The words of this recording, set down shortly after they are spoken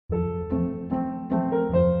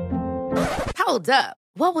Hold up.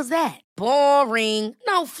 What was that? Boring.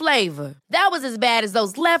 No flavor. That was as bad as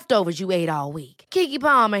those leftovers you ate all week. Keke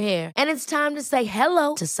Palmer here. And it's time to say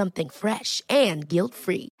hello to something fresh and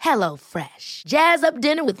guilt-free. Hello Fresh. Jazz up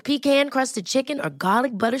dinner with pecan-crusted chicken or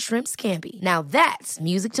garlic butter shrimp scampi. Now that's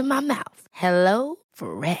music to my mouth. Hello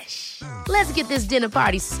Fresh. Let's get this dinner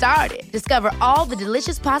party started. Discover all the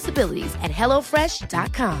delicious possibilities at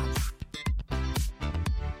hellofresh.com.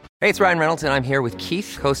 Hey, it's Ryan Reynolds, and I'm here with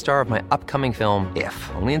Keith, co-star of my upcoming film,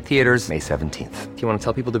 If, only in theaters May 17th. Do you want to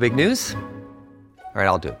tell people the big news? All right,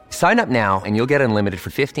 I'll do it. Sign up now and you'll get unlimited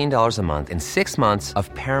for $15 a month and 6 months of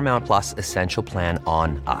Paramount Plus Essential Plan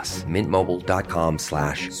on us.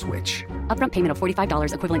 MintMobile.com/switch. Upfront payment of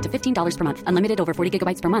 $45 equivalent to $15 per month. Unlimited over 40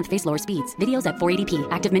 gigabytes per month. Face lower speeds. Videos at 480p.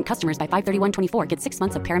 Active Mint customers by 531.24 get 6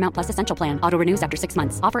 months of Paramount Plus Essential Plan. Auto renews after 6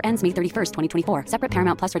 months. Offer ends May 31st, 2024. Separate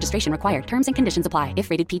Paramount Plus registration required. Terms and conditions apply if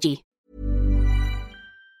rated PG.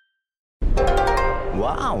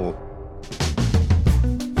 Wow.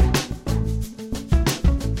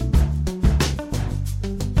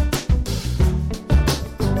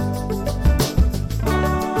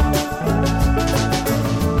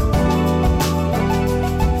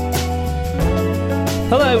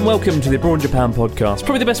 Hello and welcome to the Abroad in Japan podcast.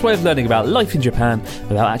 Probably the best way of learning about life in Japan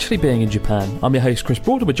without actually being in Japan. I'm your host Chris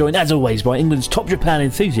Broad and we're joined as always by England's top Japan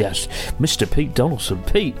enthusiast, Mr. Pete Donaldson.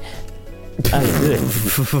 Pete, how you doing?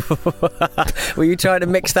 Were you trying to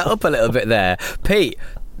mix that up a little bit there? Pete,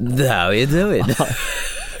 how are you doing?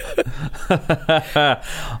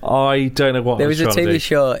 I don't know what there was a TV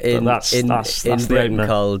show in Britain opener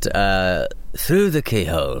called Through the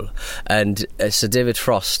Keyhole, and Sir David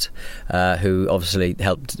Frost, who obviously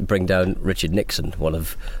helped bring down Richard Nixon, one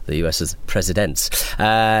of the US's presidents.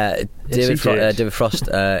 David Frost,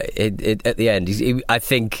 at the end, I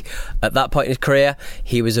think at that point in his career,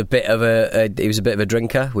 he was a bit of a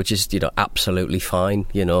drinker, which is absolutely fine.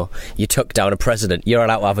 You took down a president, you're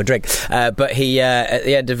allowed to have a drink. But he at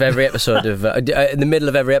the end of every episode of in the middle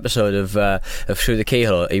of every episode of Through the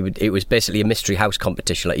Keyhole, it was basically a mystery house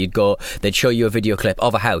competition. Like they'd show you a video clip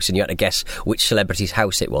of a house and you had to guess which celebrity's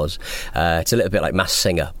house it was. It's a little bit like Masked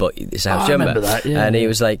Singer, but it's a house. I remember that, yeah. And he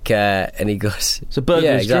was like, and he goes, it's a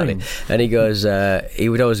burglar's dream. And he goes, he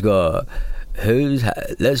would always go,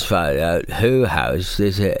 let's find out whose house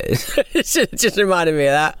this is. It just reminded me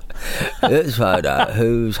of that. Let's find out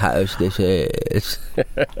whose house this is.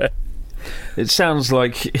 It sounds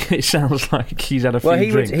like he's had a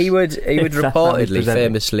few drinks. He would reportedly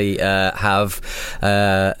famously have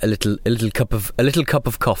a little cup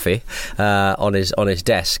of coffee on his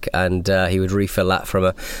desk, and he would refill that from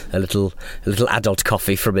a little adult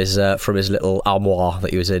coffee from his little armoire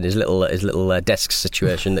that he was in, his little desk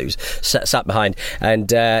situation that he was sat behind,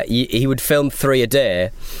 and he would film 3 a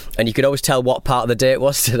day, and you could always tell what part of the day it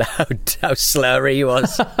was to how slurry he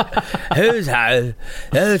was. Whose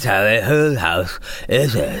house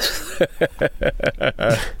is this?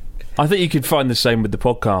 I think you could find the same with the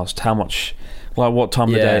podcast. How much, what time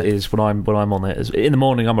of the day it is when I'm on it. In the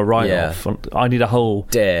morning, I'm a write-off. I need a whole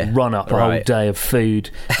day run up, a whole day of food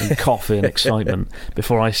and coffee and excitement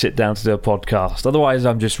before I sit down to do a podcast. Otherwise,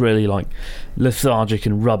 I'm just really lethargic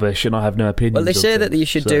and rubbish, and I have no opinion. Well, they say that you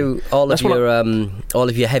should do all of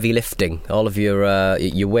your heavy lifting, all of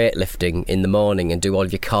your weight lifting in the morning, and do all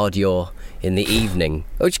of your cardio in the evening,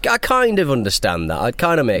 which I kind of understand that. It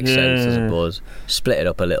kind of makes sense, I suppose. Split it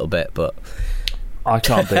up a little bit, but I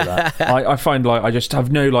can't do that. I find I just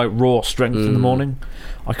have no raw strength in the morning.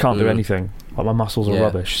 I can't do anything. My muscles are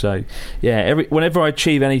rubbish. So whenever I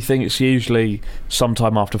achieve anything, it's usually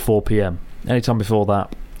sometime after 4 p.m. Anytime before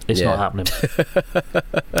that, it's not happening.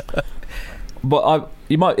 But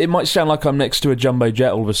it might sound like I'm next to a jumbo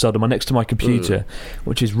jet all of a sudden. I'm next to my computer,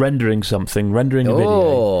 which is rendering a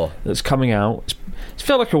video that's coming out. It's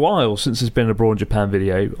felt like a while since there's been a Abroad in Japan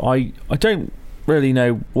video. I don't really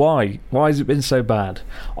know why. Why has it been so bad?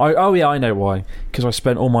 I know why. Because I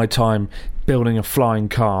spent all my time building a flying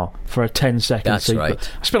car for a 10-second sequence.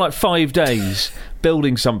 Right. I spent 5 days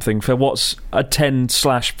building something for what's a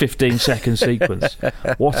 10/15 second sequence.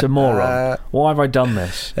 What a moron. Why have I done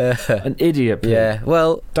this? An idiot. Pete. Yeah,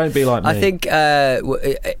 well, don't be like me. I think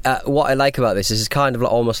what I like about this is it's kind of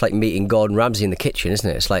almost like meeting Gordon Ramsay in the kitchen, isn't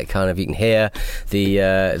it? It's like kind of you can hear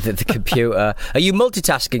the computer. Are you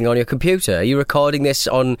multitasking on your computer? Are you recording this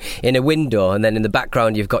in a window and then in the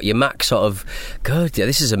background you've got your Mac sort of, God,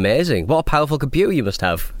 this is amazing. What a powerful computer you must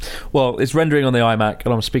have. Well, it's rendering on the iMac,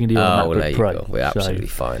 and I'm speaking to you on well, MacBook Pro. We're absolutely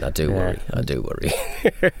fine. I do worry.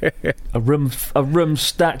 A room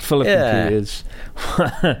stacked full of computers.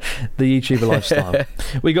 The YouTuber lifestyle.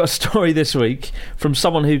 We got a story this week from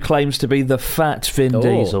someone who claims to be the fat Vin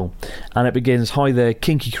Diesel, and it begins, "Hi there,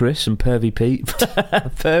 Kinky Chris and Pervy Pete."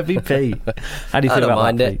 Pervy Pete. How do you feel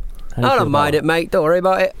about that, Pete? I don't mind it, mate. Don't worry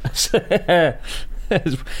about it.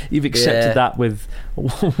 You've accepted that with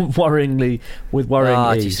worrying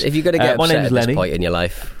ease. If you're going to get upset at this point in your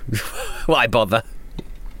life, why bother?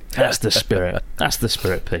 That's the spirit. That's the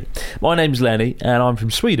spirit, Pete. My name's Lenny, and I'm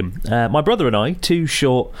from Sweden. My brother and I, two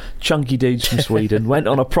short, chunky dudes from Sweden, went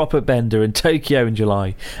on a proper bender in Tokyo in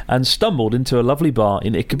July and stumbled into a lovely bar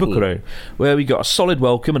in Ikebukuro, where we got a solid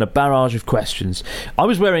welcome and a barrage of questions. I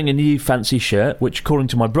was wearing a new fancy shirt, which, according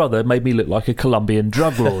to my brother, made me look like a Colombian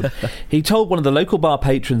drug lord. He told one of the local bar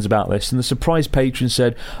patrons about this, and the surprised patron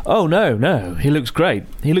said, "Oh, no, he looks great.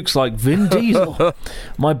 He looks like Vin Diesel."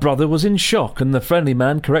 My brother was in shock, and the friendly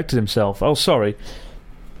man corrected himself. "Oh, sorry,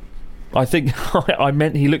 I think I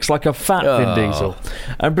meant he looks like a fat Vin Diesel,"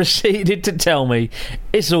 and proceeded to tell me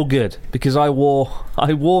it's all good because I wore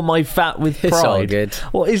my fat with pride. It's all good.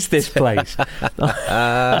 What is this place?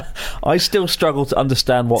 I still struggle to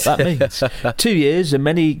understand what that means. 2 years and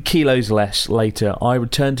many kilos less later, I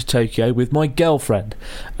returned to Tokyo with my girlfriend.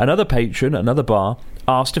 Another patron at another bar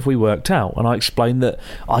asked if we worked out, and I explained that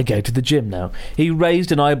I go to the gym now. He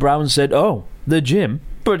raised an eyebrow and said, "Oh, the gym?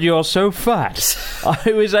 But you're so fat."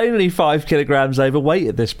 I was only 5 kilograms overweight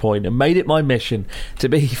at this point and made it my mission to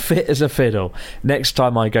be fit as a fiddle next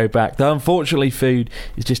time I go back, though unfortunately food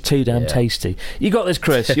is just too damn tasty. You got this,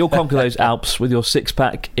 Chris. You'll conquer those Alps with your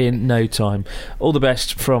six-pack in no time. All the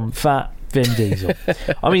best from fat Vin Diesel.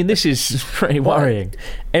 I mean, this is pretty worrying.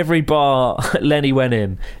 Every bar Lenny went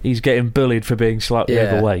in, he's getting bullied for being slightly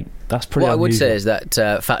overweight. That's pretty unusual. What I would say is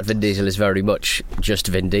that fat Vin Diesel is very much just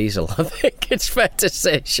Vin Diesel. I think it's fair to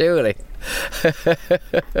say, surely.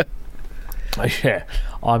 Yeah,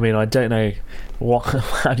 I mean, I don't know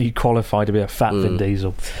how do you qualify to be a fat Vin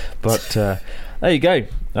Diesel, but there you go.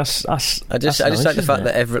 I just nice, like the fact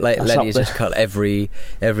that Lenny has just got every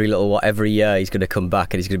year he's going to come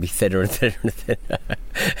back and he's going to be thinner and thinner and thinner.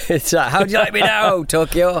 It's like, how do you like me now,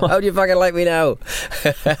 Tokyo? How do you fucking like me now?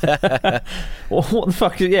 What the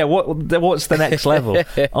fuck? Yeah, what's the next level?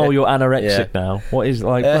 Oh, you're anorexic now. What is,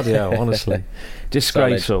 like, bloody hell? Honestly,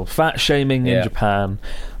 disgraceful. Fat shaming in Japan.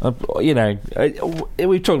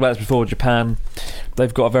 We've talked about this before. Japan,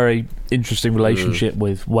 they've got a very interesting relationship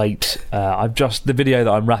with weight. The video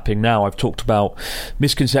that I'm wrapping now, I've talked about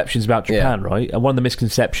misconceptions about Japan, right? And one of the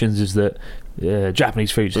misconceptions is that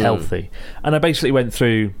Japanese food's healthy. And I basically went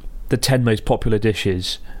through the 10 most popular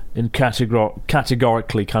dishes and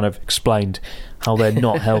categorically kind of explained how they're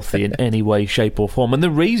not healthy in any way, shape or form. And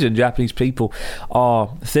the reason Japanese people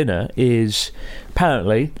are thinner is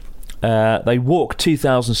apparently they walk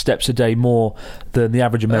 2,000 steps a day more than the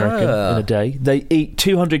average American in a day. They eat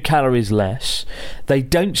 200 calories less. They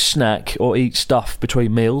don't snack or eat stuff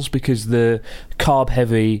between meals because the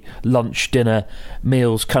carb-heavy lunch, dinner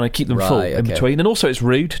meals kind of keep them full in between. And also, it's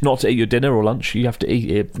rude not to eat your dinner or lunch. You have to eat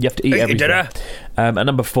it. You have to eat everything. Dinner. And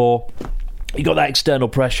number 4. You got that external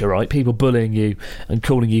pressure, right? People bullying you and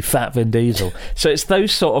calling you fat Vin Diesel. So it's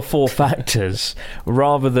those sort of 4 factors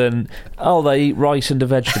rather than, they eat rice and a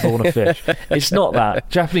vegetable and a fish. It's not that.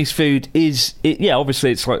 Japanese food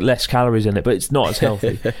obviously it's like less calories in it, but it's not as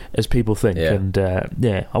healthy as people think. Yeah. And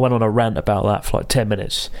I went on a rant about that for like 10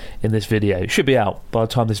 minutes in this video. It should be out by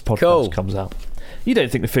the time this podcast comes out. You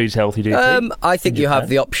don't think the food's healthy, do you? I think you have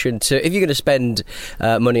the option to, if you're going to spend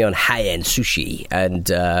money on high-end sushi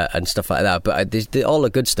and stuff like that. But all the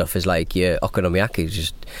good stuff is like your okonomiyaki,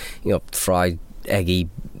 just fried eggy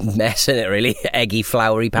mess in it, really, eggy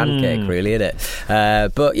floury pancake, really, isn't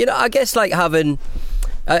it? But I guess like having.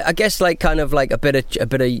 I guess like kind of like a bit of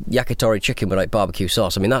yakitori chicken with like barbecue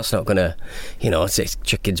sauce. I mean, that's not gonna,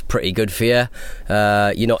 chicken's pretty good for you.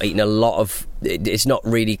 You're not eating a lot of. It's not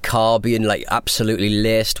really carby and like absolutely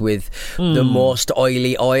laced with the most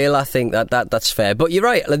oily oil. I think that's fair. But you're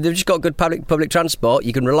right. They've just got good public transport.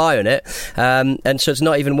 You can rely on it, and so it's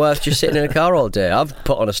not even worth just sitting in a car all day. I've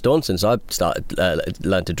put on a stone since I started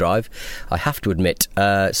learned to drive. I have to admit.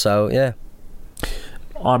 So yeah.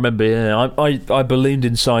 I remember, yeah, I ballooned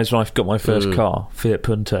in size when I got my first car, Fiat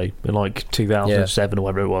Punto, in like 2007 or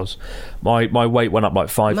whatever it was. My weight went up like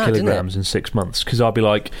 5 kilograms in 6 months, because I'd be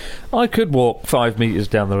like, I could walk 5 metres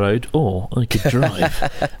down the road, or I could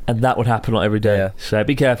drive. And that would happen like every day. Yeah. So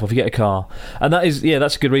be careful if you get a car. And that is,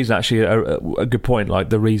 that's a good reason, actually, a good point. Like,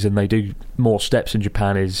 the reason they do more steps in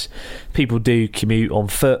Japan is people do commute on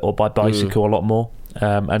foot or by bicycle a lot more.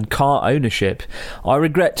 And car ownership, I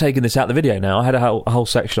regret taking this out of the video now. I had a whole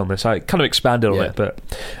section on this. I kind of expanded on it, but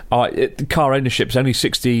car ownership is only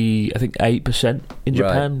 8% in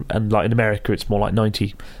Japan, and like in America it's more like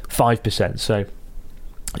 95%. So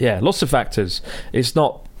yeah, lots of factors. It's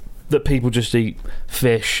not that people just eat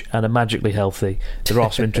fish and are magically healthy. There are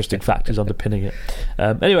some interesting factors underpinning it.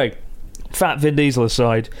 Anyway, fat Vin Diesel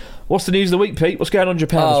aside, what's the news of the week, Pete? What's going on in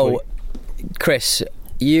Japan this week? Chris,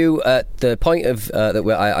 you, at the point of that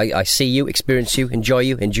where I see you, experience you, enjoy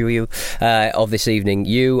you, endure you of this evening,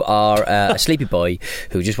 you are a sleepy boy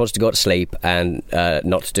who just wants to go to sleep and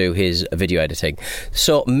not to do his video editing.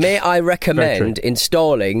 So may I recommend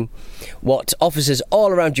installing what officers all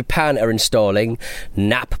around Japan are installing?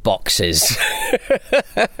 Nap boxes.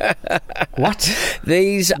 What?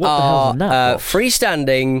 These are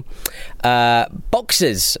freestanding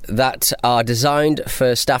boxes that are designed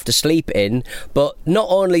for staff to sleep in, but not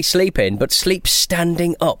only sleep in, but sleep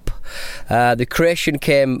standing up. The creation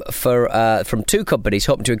came from two companies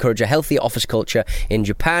hoping to encourage a healthy office culture in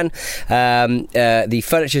Japan. The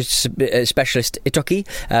furniture specialist Itoki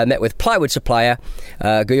met with plywood supplier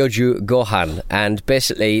Goyoju Gohan, and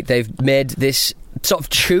basically they've made this sort of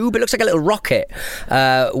tube. It looks like a little rocket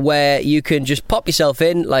where you can just pop yourself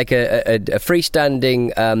in like a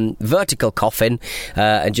freestanding vertical coffin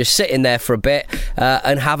and just sit in there for a bit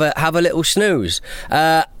and have a little snooze.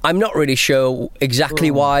 I'm not really sure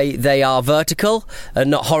exactly why they are vertical and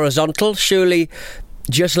not horizontal. Surely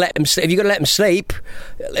just let them sleep. If you're going to let them sleep,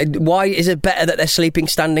 why is it better that they're sleeping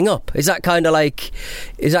standing up? Is that kind of like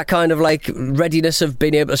readiness of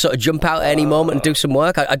being able to sort of jump out at any moment and do some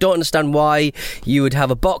work? I don't understand why you would have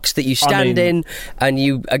a box that you stand in and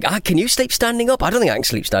you... can you sleep standing up? I don't think I can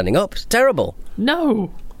sleep standing up. It's terrible.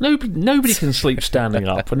 No. Nobody can sleep standing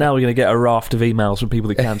up, and now we're going to get a raft of emails from people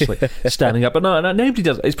that can sleep standing up. But no, nobody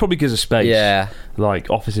does. It's probably because of space. Yeah. Like,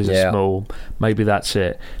 offices are small. Maybe that's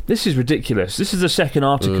it. This is ridiculous. This is the second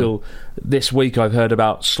article this week I've heard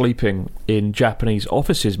about sleeping in Japanese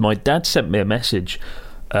offices. My dad sent me a message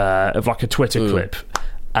of like a Twitter clip,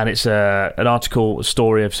 and it's an article, a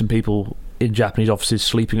story of some people in Japanese offices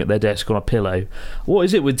sleeping at their desk on a pillow. What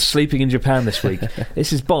is it with sleeping in Japan this week?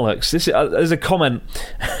 This is bollocks. There's a comment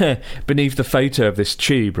beneath the photo of this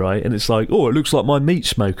tube, right? And it's like, oh, it looks like my meat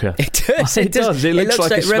smoker. It does. It does. It looks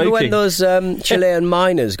like remember when those Chilean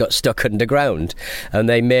miners got stuck underground and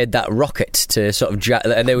they made that rocket to sort of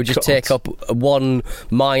and they would just take up one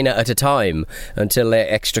mine at a time until they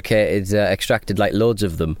extracted like loads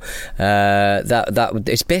of them. That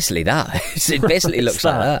it's basically that. It basically looks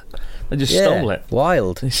like that. They just stole it.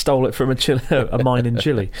 Wild. They stole it from a mine in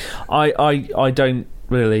Chile. I don't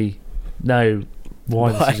really know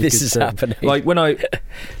why this is happening. Like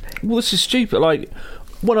this is stupid. Like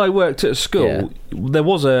when I worked at a school, there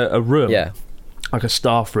was a room, like a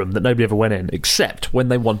staff room that nobody ever went in, except when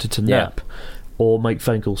they wanted to nap or make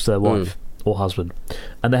phone calls to their wife or husband.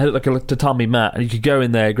 And they had like a tatami mat, and you could go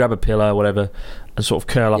in there, grab a pillow or whatever, and sort of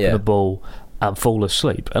curl up in a ball and fall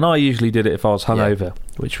asleep. And I usually did it if I was hungover,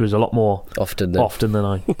 which was a lot more often than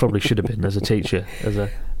I probably should have been as a teacher, as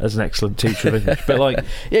an excellent teacher of English. But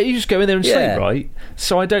you just go in there and sleep, right?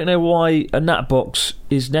 So I don't know why a nap box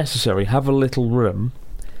is necessary. Have a little room,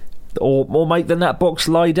 or make the nap box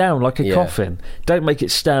lie down like a coffin. Don't make it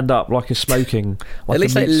stand up like a smoking. Like at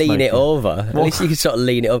least lean it over. At least you can sort of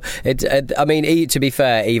lean it over. I mean, to be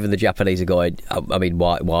fair, even the Japanese are going, I mean,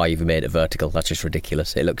 why even made it vertical? That's just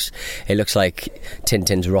ridiculous. It looks like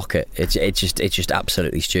Tintin's rocket. It's just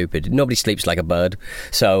absolutely stupid. Nobody sleeps like a bird,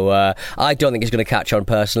 so I don't think it's going to catch on.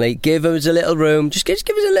 Personally, give us a little room. Just give us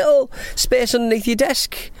a little space underneath your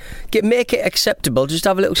desk. Make it acceptable. Just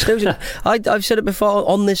have a little snooze. I've said it before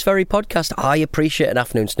on this very podcast. I appreciate an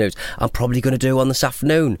afternoon snooze. I'm probably going to do one this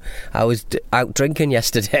afternoon. I was out drinking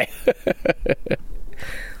yesterday.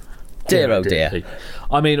 Dear oh dear.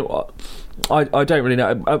 I mean, I don't really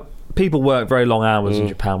know. People work very long hours in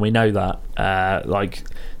Japan. We know that. Like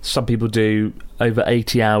some people do over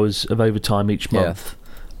 80 hours of overtime each month.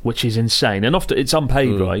 Which is insane, and often it's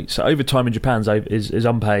unpaid, right? So overtime in Japan is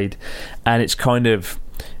unpaid, and it's kind of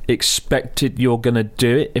expected you're going to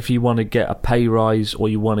do it if you want to get a pay rise or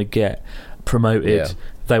you want to get promoted.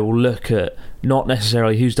 they will look at not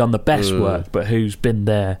necessarily who's done the best work, but who's been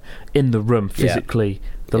there in the room physically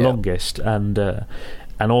the longest, and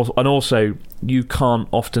also you can't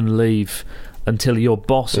often leave until your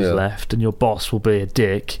boss has left, and your boss will be a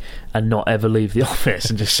dick and not ever leave the office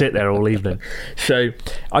and just sit there all evening. So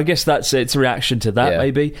I guess it's a reaction to that.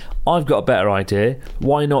 Maybe I've got a better idea.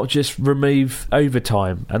 Why not just remove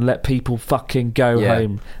overtime and let people fucking go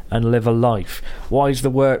home and live a life? Why is the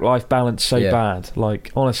work-life balance so bad? Like,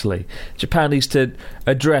 honestly, Japan needs to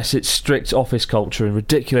address its strict office culture and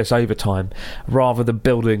ridiculous overtime rather than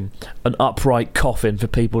building an upright coffin for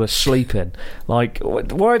people to sleep in. Like,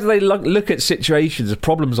 why do they look at situations of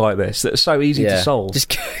problems like this that are so easy to solve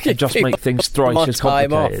and just make things thrice as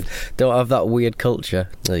complicated? Don't have that weird culture.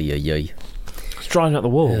 It's driving out the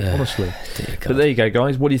wall, honestly. But there you go,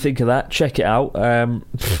 guys. What do you think of that? Check it out.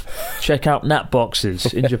 Check out Nat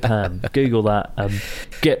Boxes in Japan. Google that and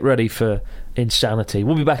get ready for insanity.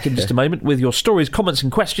 We'll be back in just a moment with your stories, comments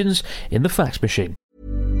and questions in the fax machine.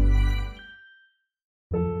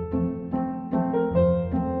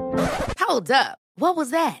 Hold up. What was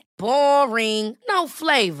that? Boring. No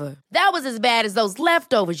flavor. That was as bad as those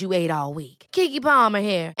leftovers you ate all week. Keke Palmer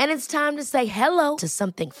here, and it's time to say hello to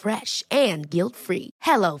something fresh and guilt-free.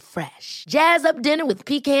 Hello Fresh. Jazz up dinner with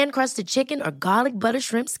pecan-crusted chicken or garlic butter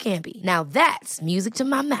shrimp scampi. Now that's music to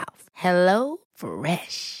my mouth. Hello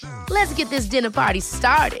Fresh. Let's get this dinner party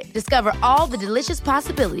started. Discover all the delicious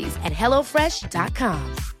possibilities at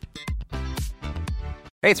HelloFresh.com.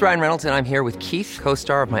 Hey, it's Ryan Reynolds, and I'm here with Keith,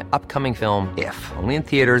 co-star of my upcoming film, If, only in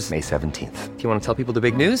theaters May 17th. Do you want to tell people the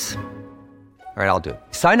big news? All right, I'll do it.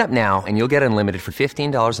 Sign up now and you'll get unlimited for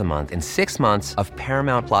 $15 a month and 6 months of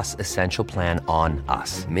Paramount Plus Essential Plan on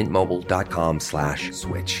us.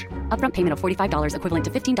 MintMobile.com/switch. Upfront payment of $45 equivalent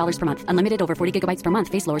to $15 per month. Unlimited over 40 gigabytes per month.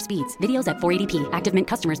 Face lower speeds. Videos at 480p. Active Mint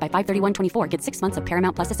customers by 531.24 get 6 months of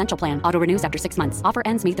Paramount Plus Essential Plan. Auto renews after 6 months. Offer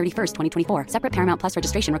ends May 31st, 2024. Separate Paramount Plus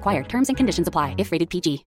registration required. Terms and conditions apply if rated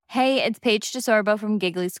PG. Hey, it's Paige DeSorbo from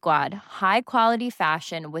Giggly Squad. High quality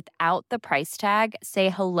fashion without the price tag. Say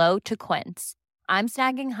hello to Quince. I'm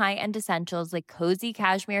snagging high-end essentials like cozy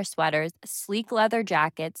cashmere sweaters, sleek leather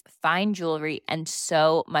jackets, fine jewelry, and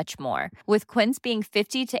so much more. With Quince being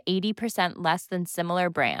 50 to 80% less than similar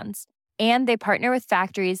brands. And they partner with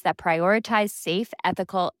factories that prioritize safe,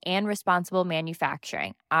 ethical, and responsible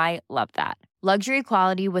manufacturing. I love that. Luxury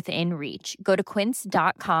quality within reach. Go to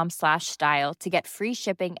quince.com/style to get free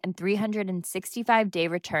shipping and 365-day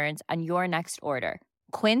returns on your next order.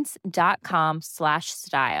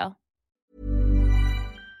 Quince.com/style.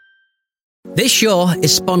 This show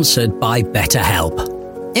is sponsored by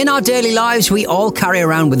BetterHelp. In our daily lives, we all carry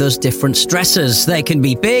around with us different stressors. They can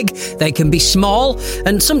be big, they can be small,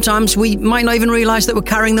 and sometimes we might not even realise that we're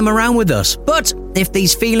carrying them around with us. But if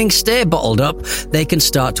these feelings stay bottled up, they can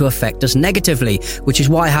start to affect us negatively, which is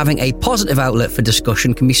why having a positive outlet for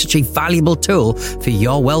discussion can be such a valuable tool for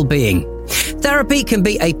your well-being. Therapy can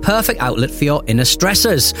be a perfect outlet for your inner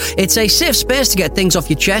stressors. It's a safe space to get things off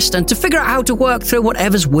your chest and to figure out how to work through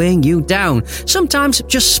whatever's weighing you down. Sometimes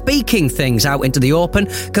just speaking things out into the open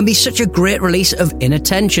can be such a great release of inner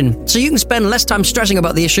tension, so you can spend less time stressing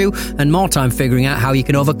about the issue and more time figuring out how you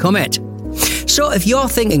can overcome it. So if you're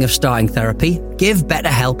thinking of starting therapy, give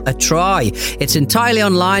BetterHelp a try. It's entirely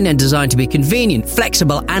online and designed to be convenient,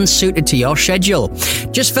 flexible, and suited to your schedule.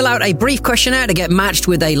 Just fill out a brief questionnaire to get matched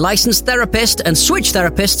with a licensed therapist and switch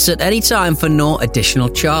therapists at any time for no additional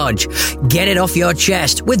charge. Get it off your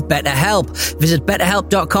chest with BetterHelp. Visit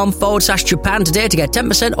betterhelp.com/Japan today to get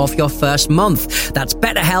 10% off your first month. That's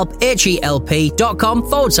BetterHelp,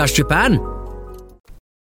 HELP.com/Japan.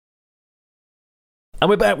 And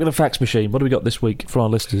we're back with a fax machine. What do we got this week for our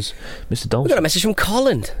listeners, Mr. Dalton? We got a message from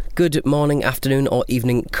Colin. Good morning, afternoon or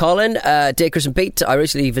evening, Colin. Dear Chris and Pete, I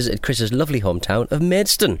recently visited Chris's lovely hometown of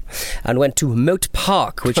Maidstone and went to Moat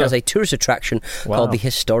Park, which has a tourist attraction called the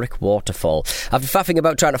Historic Waterfall. After faffing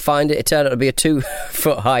about trying to find it, it turned out to be a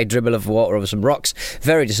 2-foot-high dribble of water over some rocks.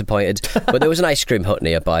 Very disappointed, but there was an ice cream hut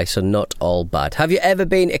nearby, so not all bad. Have you ever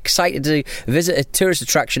been excited to visit a tourist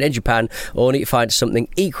attraction in Japan, only to find something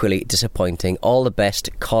equally disappointing? All the best,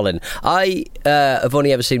 Colin. I have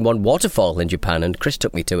only ever seen one waterfall in Japan, and Chris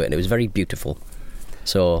took me to it, and it was very beautiful.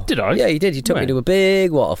 So did I? Yeah, he did. He took me to a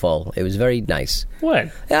big waterfall. It was very nice.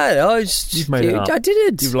 When? Yeah, You've made it up. I did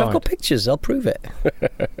it. You've I've got pictures. I'll prove it.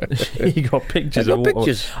 You got pictures? I've got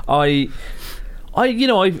pictures. I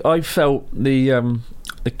felt the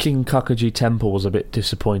King Kakuji Temple was a bit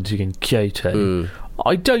disappointing in Kyoto.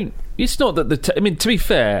 It's not that to be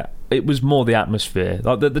fair, it was more the atmosphere.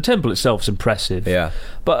 Like the temple itself is impressive. Yeah.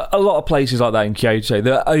 But a lot of places like that in Kyoto,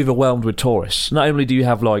 they're overwhelmed with tourists. Not only do you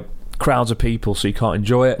have like crowds of people, so you can't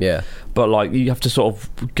enjoy it. Yeah. But like you have to sort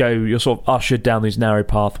of go, you're sort of ushered down these narrow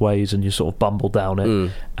pathways, and you sort of bumble down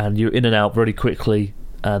it, and you're in and out very quickly,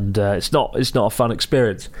 and it's not a fun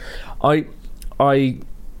experience.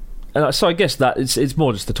 So I guess that it's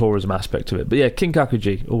more just the tourism aspect of it. But yeah,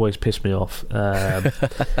 Kinkakuji always pissed me off.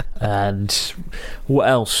 And what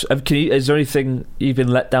else? Is there anything you've been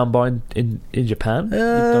let down by in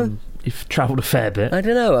Japan? You've travelled a fair bit. I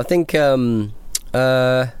don't know. I think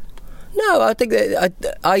no, I think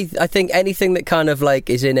that I think anything that kind of like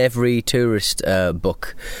is in every tourist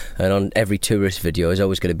book and on every tourist video is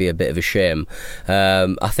always going to be a bit of a shame.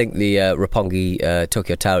 I think the Roppongi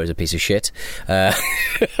Tokyo Tower is a piece of shit.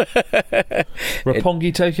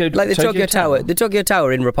 Roppongi Tokyo, like the Tokyo Tower. The Tokyo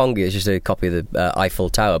Tower in Roppongi is just a copy of the Eiffel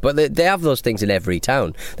Tower, but they have those things in every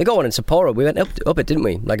town. They got one in Sapporo. We went up it, didn't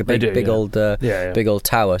we? Like a big old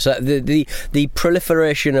tower. So the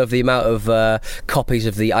proliferation of the amount of copies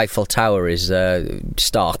of the Eiffel Tower is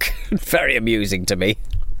stark. Very amusing to me.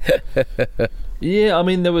 Yeah, I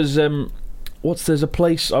mean there was there's a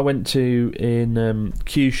place I went to in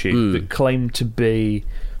Kyushu that claimed to be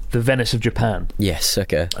the Venice of Japan. Yes,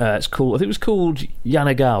 okay. It's called, I think it was called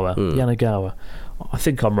Yanagawa. Yanagawa. I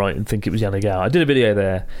think I'm right and think it was Yanagawa. I did a video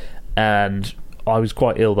there and I was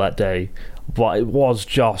quite ill that day, but it was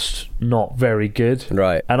just not very good.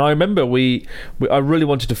 Right. And I remember I really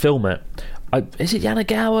wanted to film it. Is it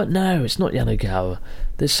Yanagawa? No, it's not Yanagawa.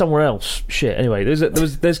 There's somewhere else. Shit. Anyway,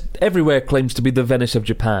 there's everywhere claims to be the Venice of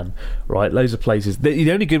Japan, right? Loads of places.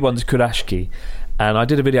 The only good one's Kurashiki, and I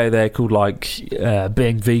did a video there called like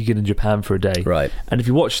being vegan in Japan for a day. Right. And if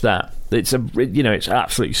you watch that, it's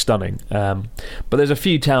absolutely stunning. But there's a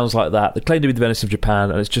few towns like that that claim to be the Venice of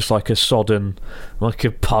Japan, and it's just like a sodden, like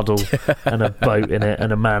a puddle, and a boat in it,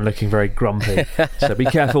 and a man looking very grumpy. So be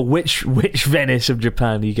careful which Venice of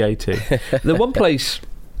Japan you go to. The one place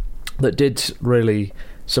that did really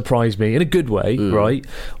surprise me in a good way, right,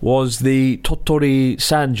 was the Tottori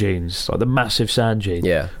sand dunes, like the massive sand dune.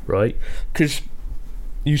 Yeah. Right? Because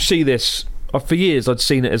you see this for years. I'd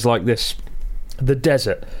seen it as like this, the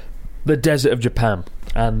desert of Japan,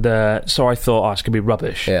 and so I thought, it's gonna be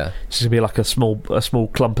rubbish. Yeah, it's gonna be like a small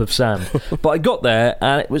clump of sand. But I got there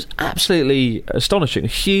and it was absolutely astonishing,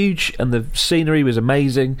 huge, and the scenery was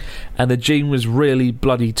amazing, and the dune was really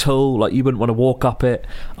bloody tall. Like you wouldn't want to walk up it.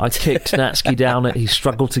 I kicked Natsuki down it. He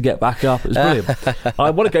struggled to get back up. It was brilliant. I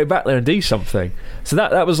want to go back there and do something. So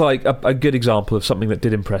that was like a good example of something that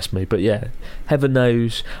did impress me. But yeah, heaven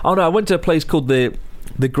knows. Oh no, I went to a place called the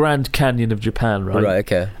Grand Canyon of Japan, right? Right,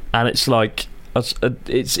 okay. And it's like it's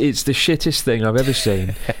the shittest thing I've ever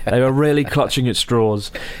seen. They were really clutching at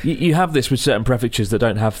straws. You have this with certain prefectures that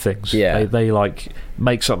don't have things. Yeah, they like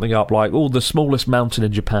make something up, like the smallest mountain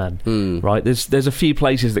in Japan. Right? There's a few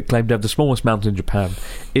places that claim to have the smallest mountain in Japan.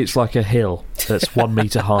 It's like a hill that's 1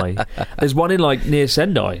 meter high. There's one in like near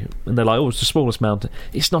Sendai, and they're like, it's the smallest mountain.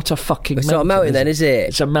 It's not a fucking. It's not a mountain, then, is it?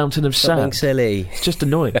 It's a mountain of sand. Something silly. It's just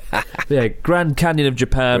annoying. Yeah, Grand Canyon of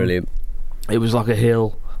Japan. Brilliant. It was like a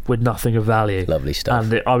hill with nothing of value. Lovely stuff.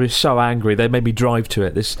 And I was so angry. They made me drive to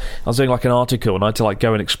it. I was doing like an article, and I had to like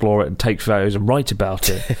go and explore it and take photos and write about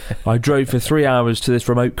it. I drove for 3 hours to this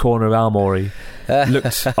remote corner of Aomori,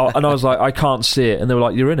 looked, and I was like, I can't see it. And they were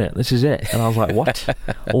like, you're in it. This is it. And I was like, what?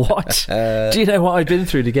 What? Do you know what I've been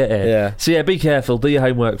through to get here? Yeah. So yeah, be careful. Do your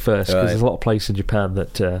homework first, because there's a lot of places in Japan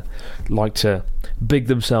that like to big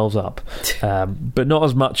themselves up, but not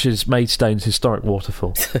as much as Maidstone's historic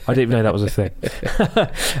waterfall. I didn't even know that was a thing.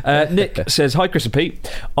 Nick says, hi Chris and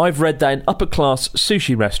Pete, I've read that in upper class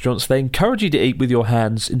sushi restaurants they encourage you to eat with your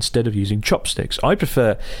hands instead of using chopsticks. I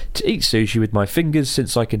prefer to eat sushi with my fingers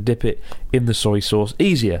since I can dip it in the soy sauce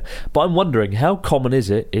easier, but I'm wondering, how common is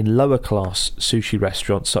it in lower class sushi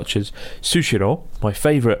restaurants such as Sushiro, my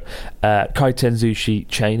favourite kaiten sushi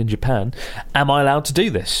chain in Japan? Am I allowed to do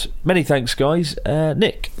this? Many thanks, guys.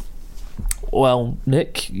 Nick. Well,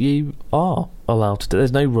 Nick, you are allowed to do.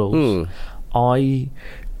 There's no rules. I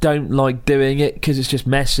don't like doing it because it's just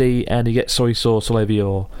messy and you get soy sauce all over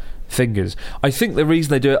your fingers. I think the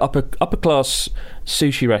reason they do it, upper class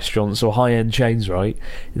sushi restaurants or high end chains, right?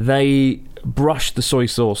 They brush the soy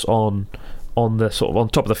sauce on the sort of on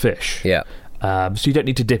top of the fish. Yeah. So you don't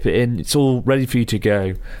need to dip it in. It's all ready for you to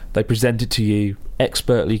go. They present it to you,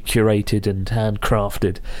 expertly curated and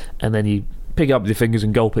handcrafted, and then you pick it up with your fingers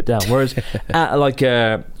and gulp it down. Whereas at like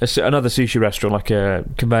another sushi restaurant, like a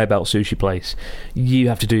conveyor belt sushi place, you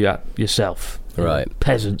have to do that yourself. Right.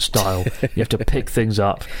 Peasant style. You have to pick things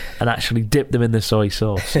up and actually dip them in the soy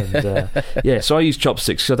sauce. And so I use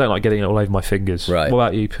chopsticks because I don't like getting it all over my fingers. Right. What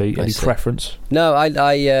about you, Pete? Any preference? No, I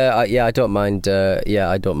don't mind.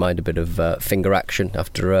 I don't mind a bit of finger action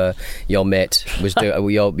after your mate was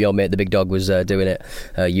your mate, the big dog, was doing it.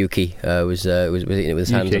 Yuki was eating it with his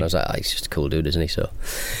hands, and I was like, he's just a cool dude, isn't he? So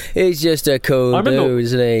he's just a cool dude,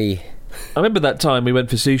 isn't he? I remember that time we went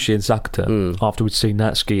for sushi in Sakata after we'd seen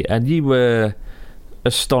Natsuki, and you were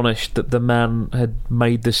astonished that the man had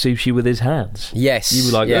made the sushi with his hands. Yes. You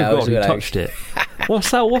were like, oh God, he touched it.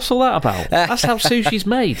 What's all that about? That's how sushi's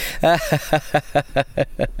made.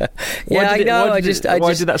 Why did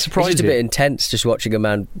that surprise you? It's just a bit intense just watching a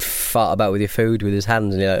man fart about with your food with his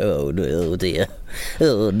hands, and you're like, oh dear.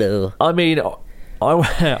 Oh no. I mean,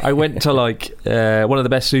 I went to one of the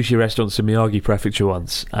best sushi restaurants in Miyagi Prefecture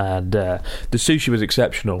once, and the sushi was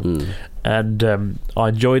exceptional, and I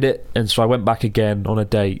enjoyed it, and so I went back again on a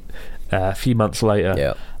date a few months later.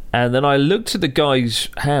 Yeah. And then I looked at the guy's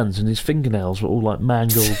hands, and his fingernails were all like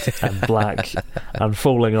mangled and black and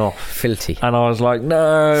falling off. Filthy. And I was like,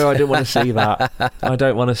 no, I don't want to see that. I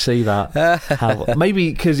don't want to see that.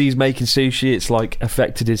 Maybe because he's making sushi, it's like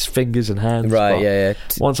affected his fingers and hands. Right, yeah.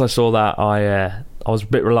 Once I saw that, I was a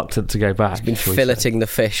bit reluctant to go back. He's been filleting the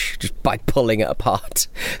fish just by pulling it apart.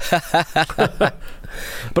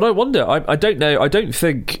 But I wonder, I don't know, I don't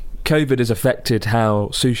think COVID has affected how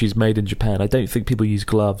sushi's made in Japan. I don't think people use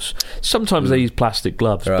gloves. Sometimes they use plastic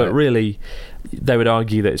gloves, but really they would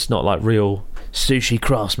argue that it's not like real sushi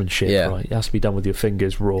craftsmanship, right? It has to be done with your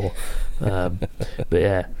fingers raw. But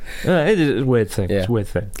it is a weird thing. Yeah. It's a weird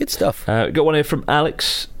thing. Good stuff. Got one here from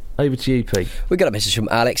Alex. Over to you, Pete. We got a message from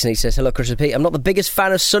Alex, and he says, hello, Chris and Pete. I'm not the biggest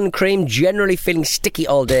fan of sun cream. Generally feeling sticky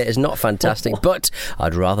all day is not fantastic, but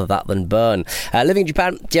I'd rather that than burn. Living in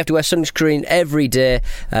Japan, do you have to wear sunscreen every day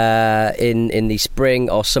in the spring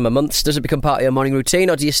or summer months? Does it become part of your morning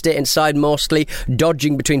routine, or do you stay inside mostly,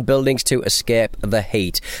 dodging between buildings to escape the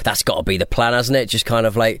heat? That's got to be the plan, hasn't it? Just kind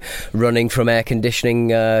of like running from air conditioning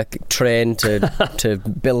train to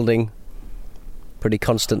building pretty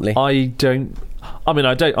constantly. I don't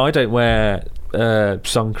wear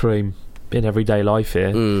sun cream in everyday life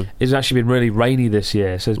here. It's actually been really rainy this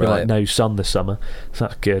year, so there's been like no sun this summer, so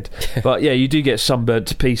that's good. But yeah, you do get sunburnt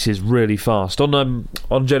to pieces really fast. On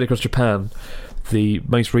Journey Across Japan, the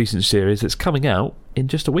most recent series that's coming out in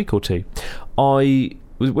just a week or two,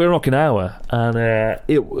 we're on Okinawa, and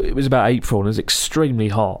it was about April, and it was extremely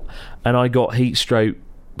hot, and I got heat stroke,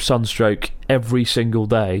 sunstroke every single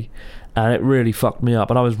day, and it really fucked me up,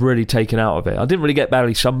 and I was really taken out of it. I didn't really get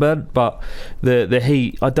badly sunburned, but the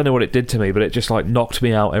heat, I don't know what it did to me, but it just like knocked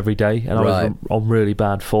me out every day, and I was on really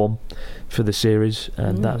bad form for the series,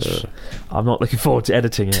 and I'm not looking forward to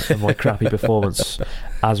editing it and my crappy performance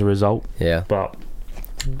as a result. Yeah, but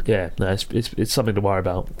yeah, no, it's something to worry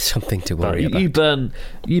about. Something to worry about.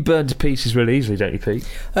 You burn to pieces really easily, don't you, Pete?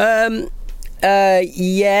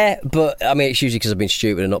 Yeah, but I mean it's usually because I've been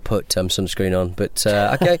stupid and not put sunscreen on. But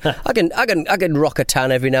I can rock a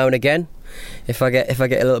tan every now and again if I get a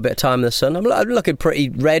little bit of time in the sun. I'm looking pretty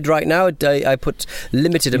red right now. I put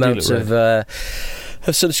limited amounts of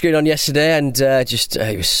sunscreen on yesterday, and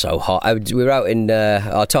it was so hot. We were out in.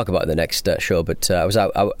 I'll talk about it in the next show, but I was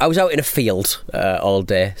out in a field all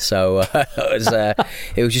day, so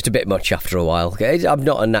it was just a bit much after a while. I'm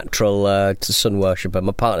not a natural sun worshipper.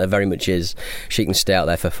 My partner very much is. She can stay out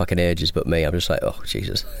there for fucking ages, but me, I'm just like, oh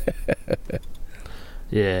Jesus.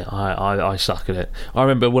 Yeah, I suck at it. I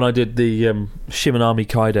remember when I did the Shimanami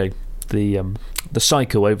Kaido, the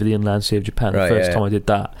cycle over the inland sea of Japan. The first time I did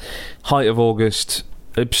that, height of August,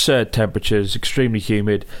 absurd temperatures, extremely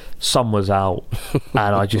humid, sun was out,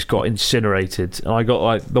 and I just got incinerated, and I got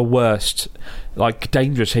like the worst, like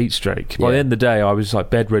dangerous heat stroke. By the end of the day, I was like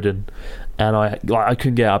bedridden, and I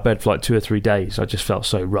couldn't get out of bed for like 2 or 3 days. I just felt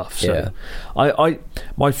so rough. So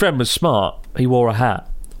my friend was smart. He wore a hat.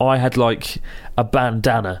 I had like a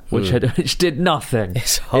bandana which did nothing.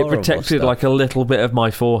 It protected stuff. like a little bit of my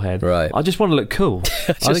forehead. Right. I just want to look cool.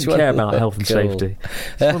 I don't care about health and safety.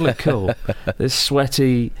 I just want to look cool. This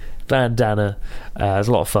sweaty bandana. It's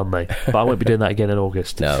a lot of fun, though. But I won't be doing that again in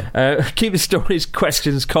August. No. Keep the stories,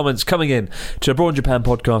 questions, comments coming in to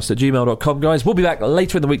abroadjapanpodcast@gmail.com, guys. We'll be back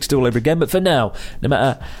later in the week to do all over again. But for now, no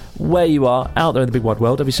matter where you are out there in the big wide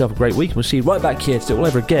world, have yourself a great week. And we'll see you right back here to do it all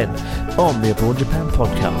over again on the Abroad Japan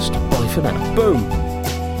podcast. Bye for now. Boom.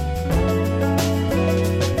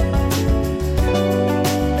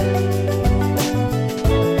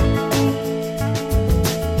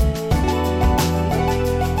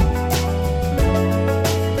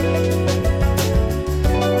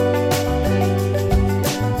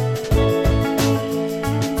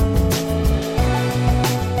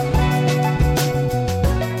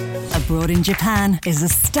 Abroad in Japan is a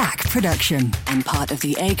Stack production and part of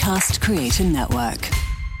the Acast Creator Network.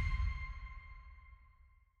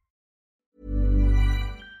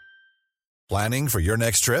 Planning for your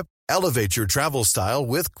next trip? Elevate your travel style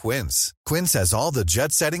with Quince. Quince has all the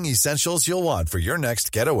jet-setting essentials you'll want for your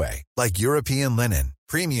next getaway, like European linen,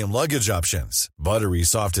 premium luggage options, buttery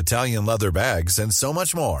soft Italian leather bags, and so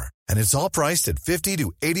much more. And it's all priced at 50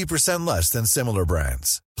 to 80% less than similar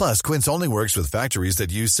brands. Plus, Quince only works with factories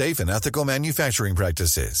that use safe and ethical manufacturing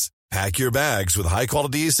practices. Pack your bags with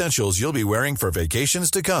high-quality essentials you'll be wearing for vacations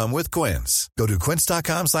to come with Quince. Go to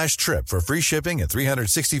quince.com/trip for free shipping and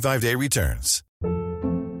 365-day returns.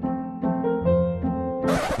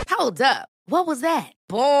 Hold up. What was that?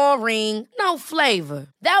 Boring. No flavor.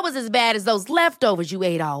 That was as bad as those leftovers you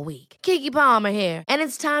ate all week. Keke Palmer here, and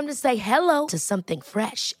it's time to say hello to something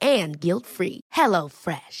fresh and guilt-free. Hello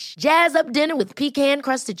Fresh. Jazz up dinner with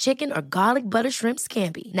pecan-crusted chicken or garlic butter shrimp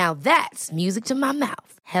scampi. Now that's music to my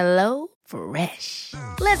mouth. Hello Fresh.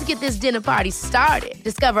 Let's get this dinner party started.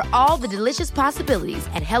 Discover all the delicious possibilities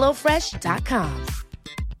at HelloFresh.com.